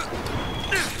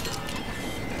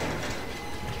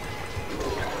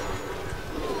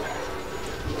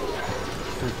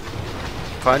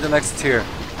 Find the next tier.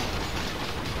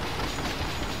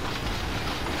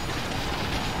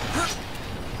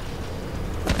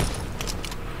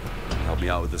 Help me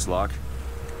out with this lock.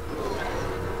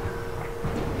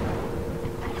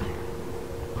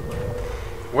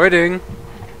 Waiting.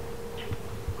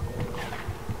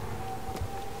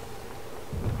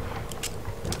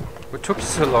 What took you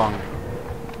so long?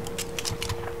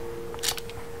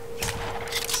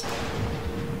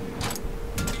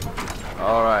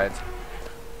 All right.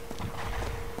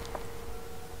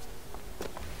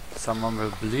 Someone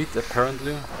will bleed,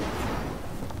 apparently.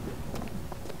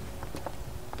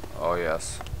 Oh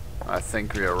yes, I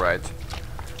think we are right.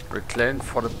 Reclaimed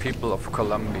for the people of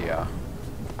Colombia.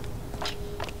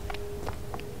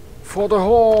 For the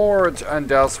Horde! And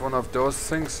there's one of those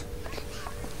things.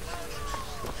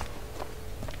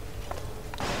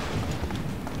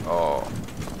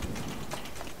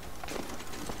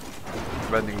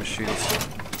 vending machines.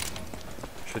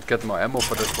 Should get more ammo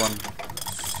for this one.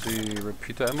 Let's see,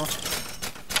 repeater ammo.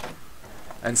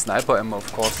 And sniper ammo,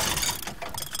 of course.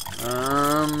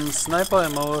 Sniper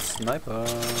ammo, sniper.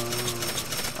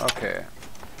 Okay.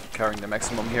 Carrying the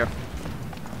maximum here.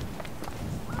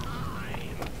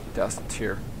 There's the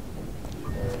tier.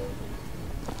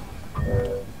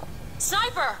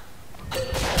 Sniper!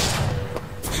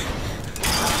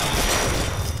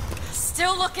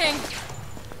 Still looking.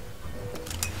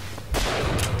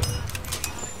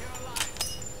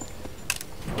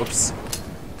 Oops.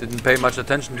 Didn't pay much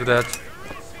attention to that.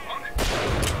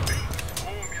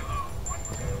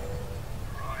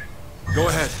 Go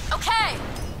ahead. Okay.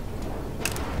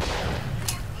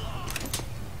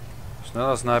 There's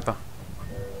another sniper.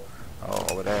 Oh,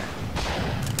 over there.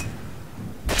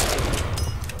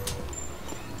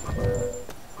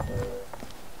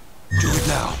 Do it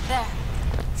now. There.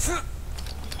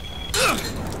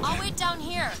 I'll wait down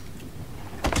here.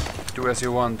 Do as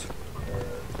you want.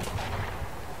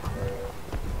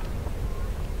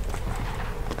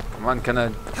 Come on, can I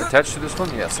attach to this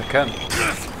one? Yes, I can.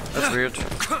 That's weird.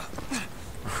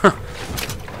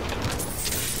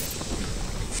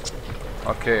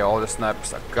 Okay, all the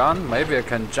snipers are gone. Maybe I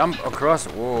can jump across.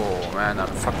 Whoa, man, I'm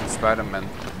fucking Spider-Man.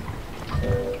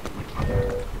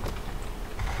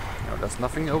 No, there's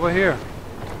nothing over here.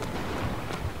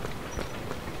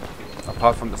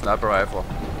 Apart from the sniper rifle.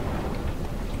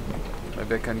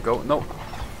 Maybe I can go. No.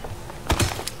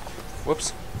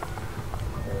 Whoops.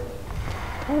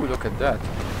 Ooh, look at that.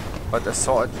 But I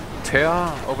saw a tear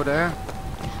over there.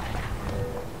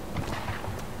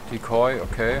 Decoy,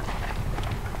 okay.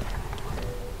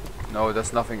 No,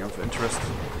 there's nothing of interest.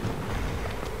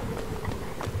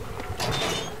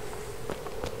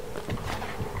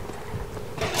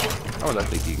 Oh, I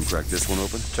think you can crack this one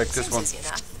open. Check this one. Easy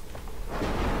enough.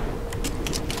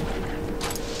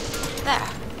 There.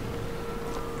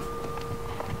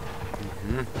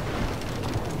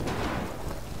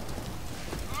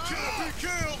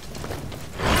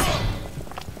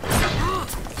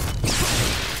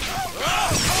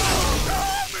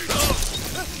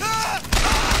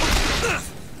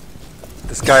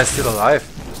 This guy is still alive.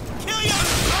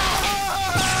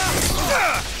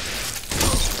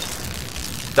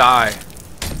 Die.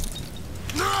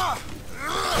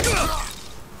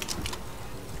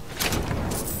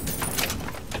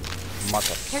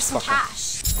 Here's some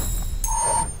cash.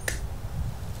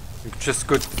 You just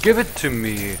could give it to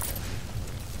me.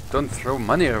 Don't throw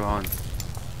money around.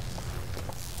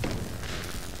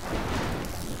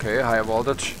 Okay, high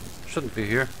voltage. Shouldn't be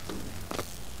here.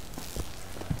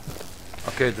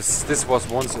 Okay, this was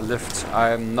once a lift.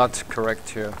 I am not correct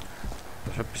here.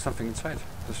 There should be something inside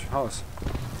this house.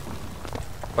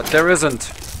 But there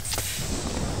isn't.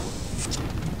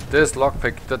 This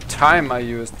lockpick, the time I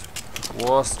used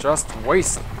was just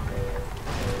waste.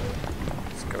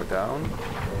 Let's go down.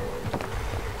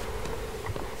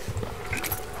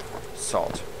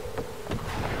 Salt.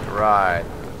 Right.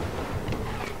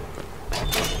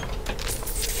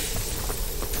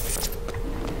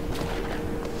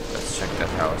 Let's check that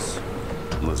house.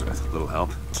 Elizabeth, a little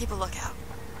help? Keep a lookout.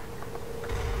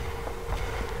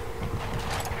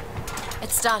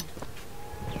 It's done.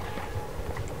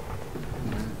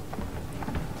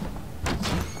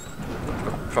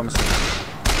 Promising.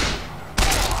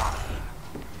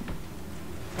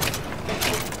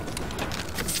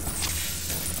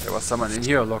 There was someone in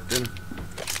here locked in.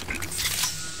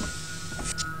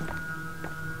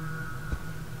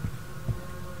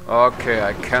 Okay,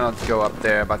 I cannot go up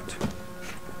there, but...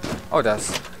 Oh, there's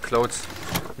clothes.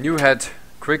 New head,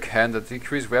 quick handed,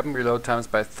 decrease weapon reload times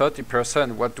by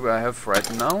 30%. What do I have right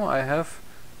now? I have...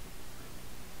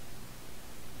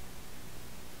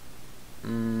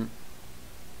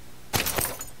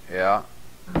 Yeah.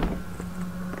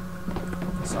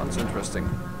 Sounds interesting.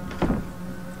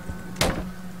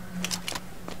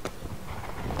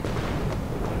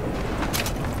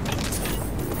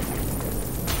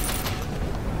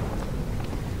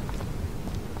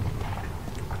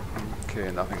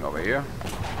 Okay, nothing over here.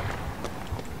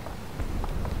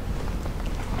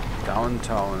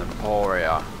 Downtown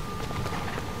Emporia.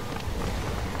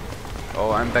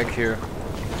 Oh, I'm back here.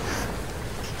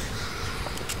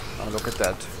 Oh, look at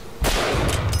that.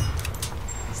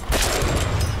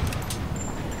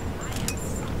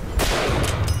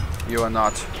 You are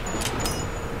not.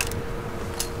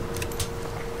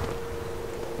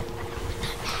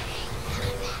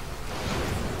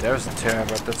 There's a tear,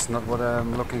 but that's not what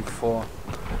I'm looking for.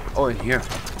 Oh, in here.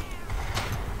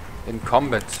 In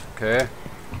combat, okay.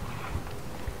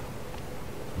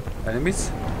 Enemies?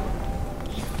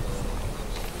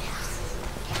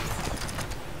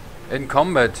 in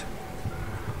combat.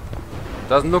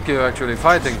 Doesn't look you're actually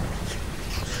fighting.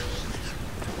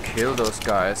 To kill those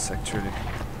guys, actually.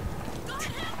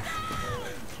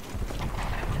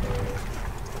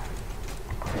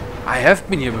 I have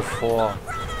been here before.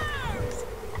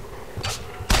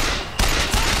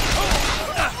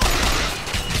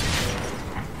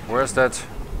 Where's that?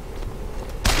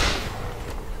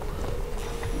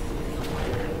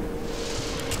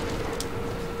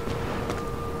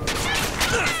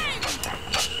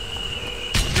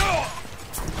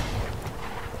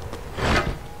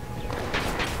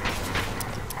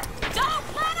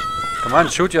 Come on,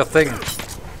 shoot your thing.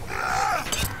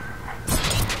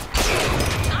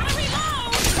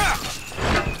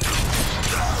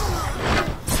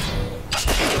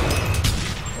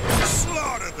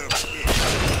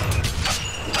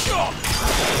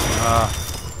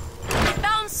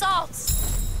 Found salts.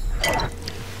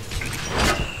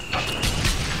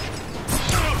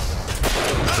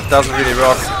 It doesn't really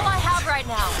rock. That's all I have right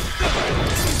now.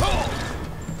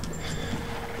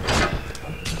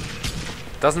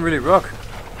 Doesn't really rock.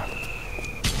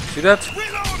 See that?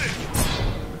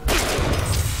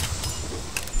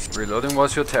 Reloading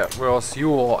was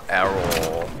your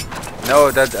arrow.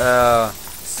 No, that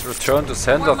return to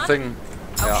sender thing.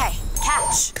 Yeah. Okay,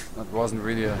 catch. That wasn't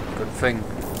really a good thing.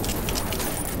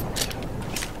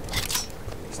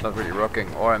 It's not really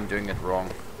rocking, or I'm doing it wrong.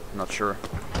 I'm not sure.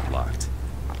 Locked.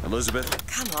 Elizabeth?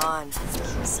 Come on,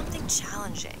 something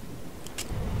challenging.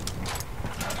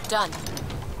 Done.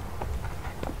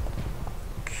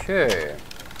 Okay.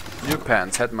 New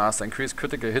pants, headmaster, increase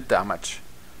critical hit damage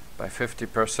by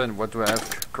 50%. What do I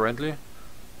have currently?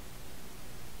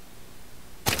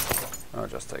 I'll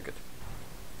just take it.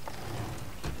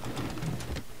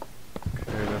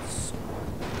 Okay, let's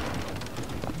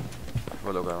have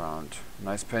a look around.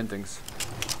 Nice paintings.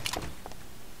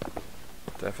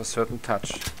 They have a certain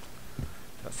touch.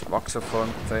 There's a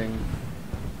voxophone thing.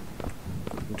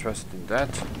 Not interested in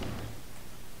that.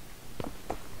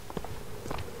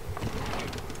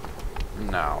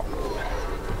 Now.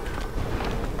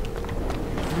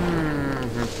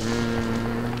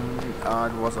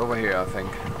 It was over here, I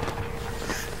think.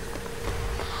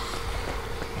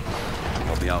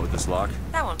 Help me out with this lock.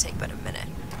 That won't take but a minute.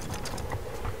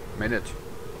 Minute.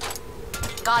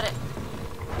 Got it.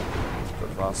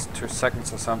 That was 2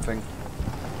 seconds or something.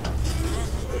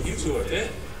 You two are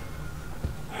dead.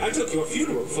 I took your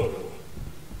funeral photo.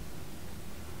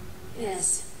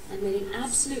 Yes, and made an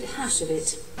absolute hash of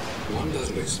it. One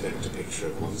doesn't expect a picture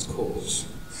of one's corpse.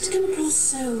 To come across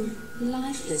so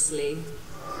lifelessly.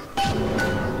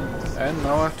 And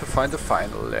now I have to find the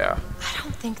final lair. I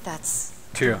don't think that's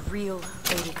Here. real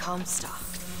Lady Comstock.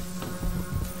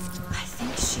 I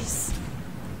think she's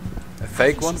A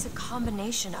fake one? She's a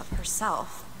combination of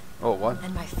herself Oh, what?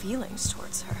 and my feelings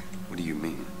towards her. What do you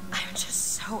mean? I'm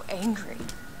just so angry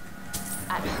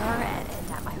at her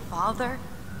and at my father.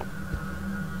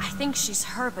 I think she's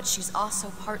her, but she's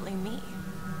also partly me.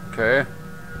 Okay.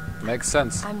 Makes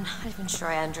sense. I'm not even sure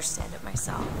I understand it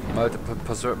myself. Multiple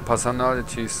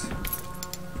personalities.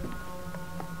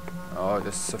 Oh,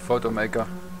 this is a photo maker.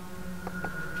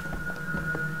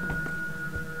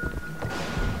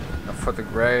 A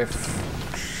photograph.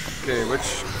 Okay,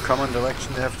 which common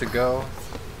direction do I have to go?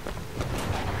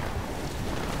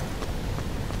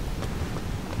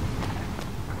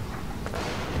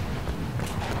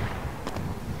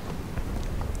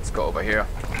 Let's go over here.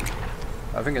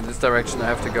 I think in this direction I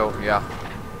have to go, yeah.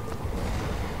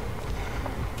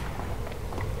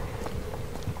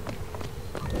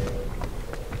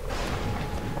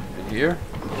 In here?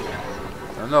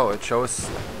 Oh no, it shows,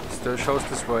 still shows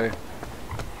this way.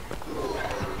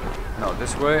 No,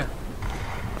 this way.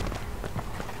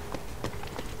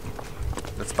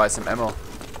 Let's buy some ammo.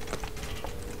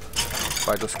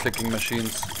 Buy those clicking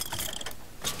machines.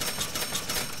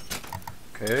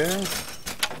 Okay.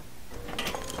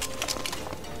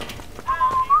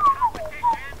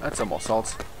 That's some more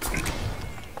salts.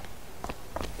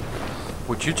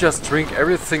 Would you just drink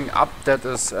everything up that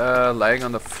is lying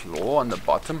on the floor on the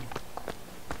bottom?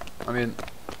 I mean,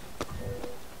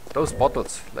 those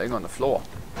bottles laying on the floor.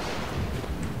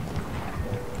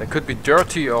 They could be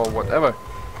dirty or whatever.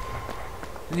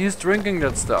 And he's drinking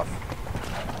that stuff.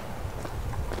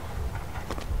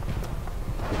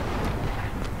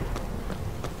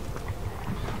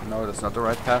 No, that's not the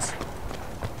right path.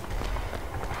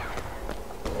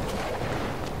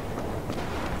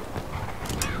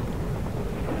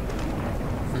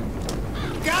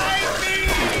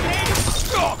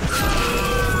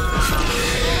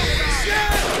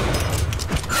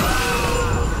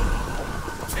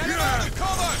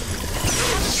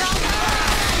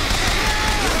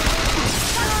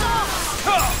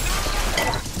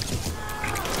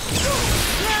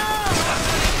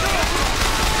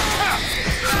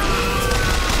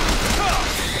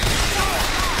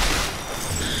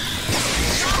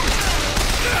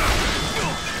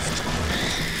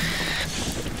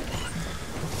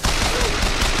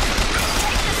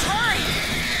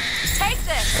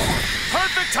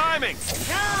 timing!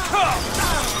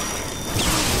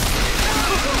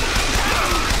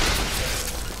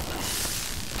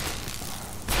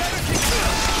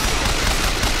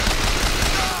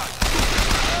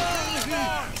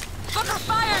 Booker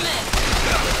fireman!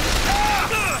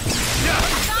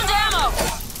 Found ammo!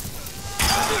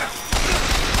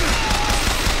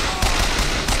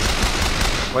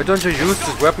 Why don't you use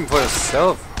this weapon for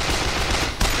yourself?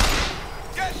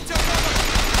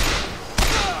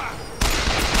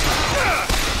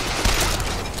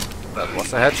 That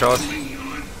was a headshot.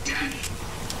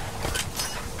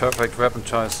 Perfect weapon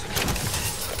choice.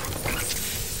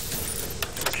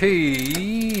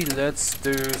 Okay, let's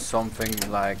do something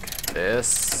like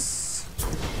this.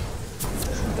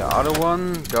 The other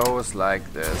one goes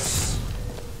like this.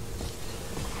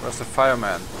 Where's the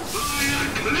fireman?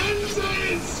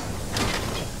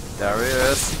 There he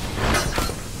is.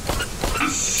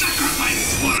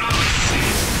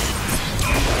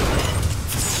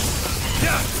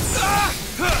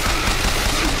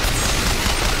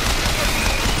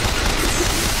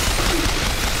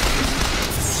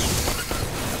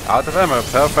 Out of ammo,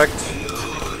 perfect.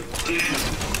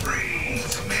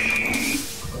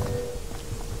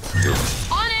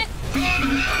 On it!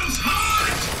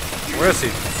 Where is he?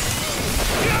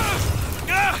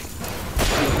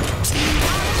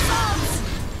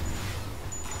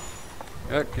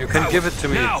 You can give it to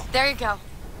me. There you go.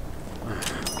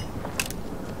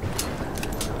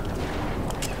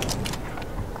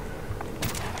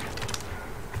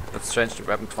 Let's change the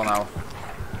weapon for now.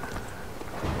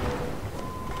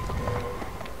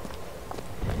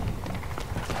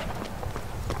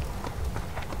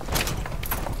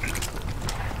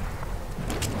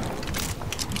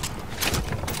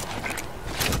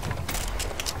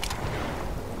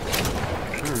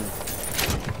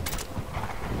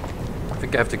 I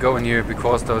think I have to go in here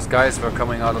because those guys were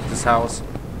coming out of this house.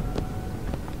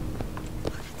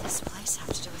 What did this place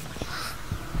have to do with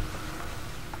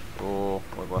my... Oh,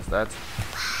 what was that?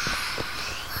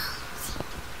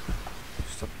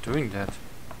 Stop doing that.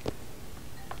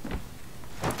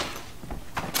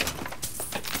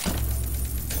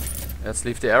 Let's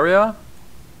leave the area.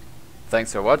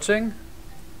 Thanks for watching.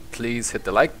 Please hit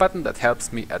the like button, that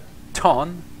helps me a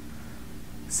ton.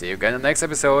 See you again in the next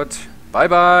episode. Bye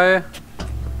bye!